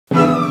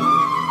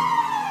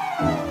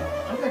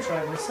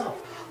try it myself.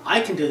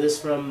 I can do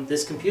this from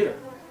this computer.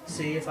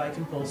 See if I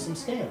can pull some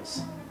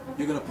scams.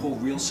 You're gonna pull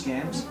real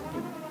scams?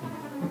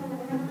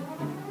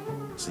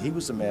 So he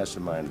was the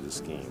mastermind of the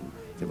scheme.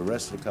 They've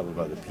arrested a couple of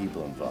other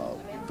people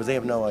involved, but they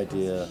have no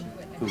idea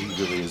who he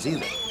really is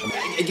either.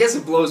 I guess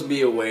it blows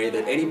me away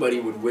that anybody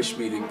would wish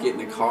me to get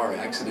in a car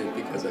accident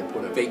because I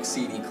put a fake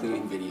CD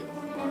cleaning video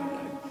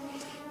online.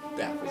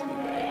 That baffles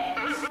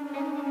me.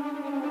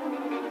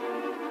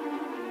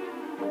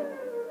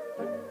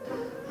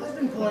 I've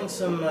been pulling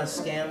some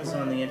scams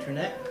on the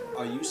internet.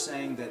 Are you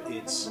saying that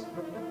it's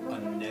a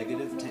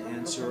negative to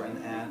answer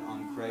an ad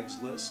on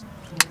Craigslist?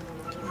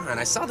 Come on,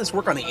 I saw this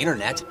work on the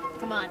internet.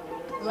 Come on,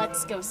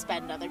 let's go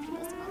spend other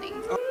people's money.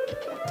 All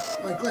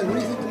right, Glenn, what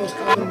do you think the most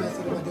common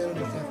method of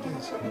identity theft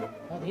is?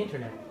 On the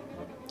internet.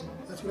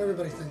 That's what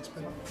everybody thinks,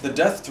 but... The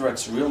death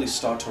threats really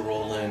start to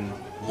roll in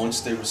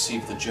once they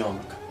receive the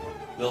junk.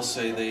 They'll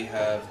say they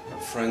have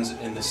friends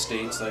in the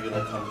States that are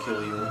gonna come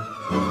kill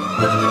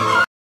you.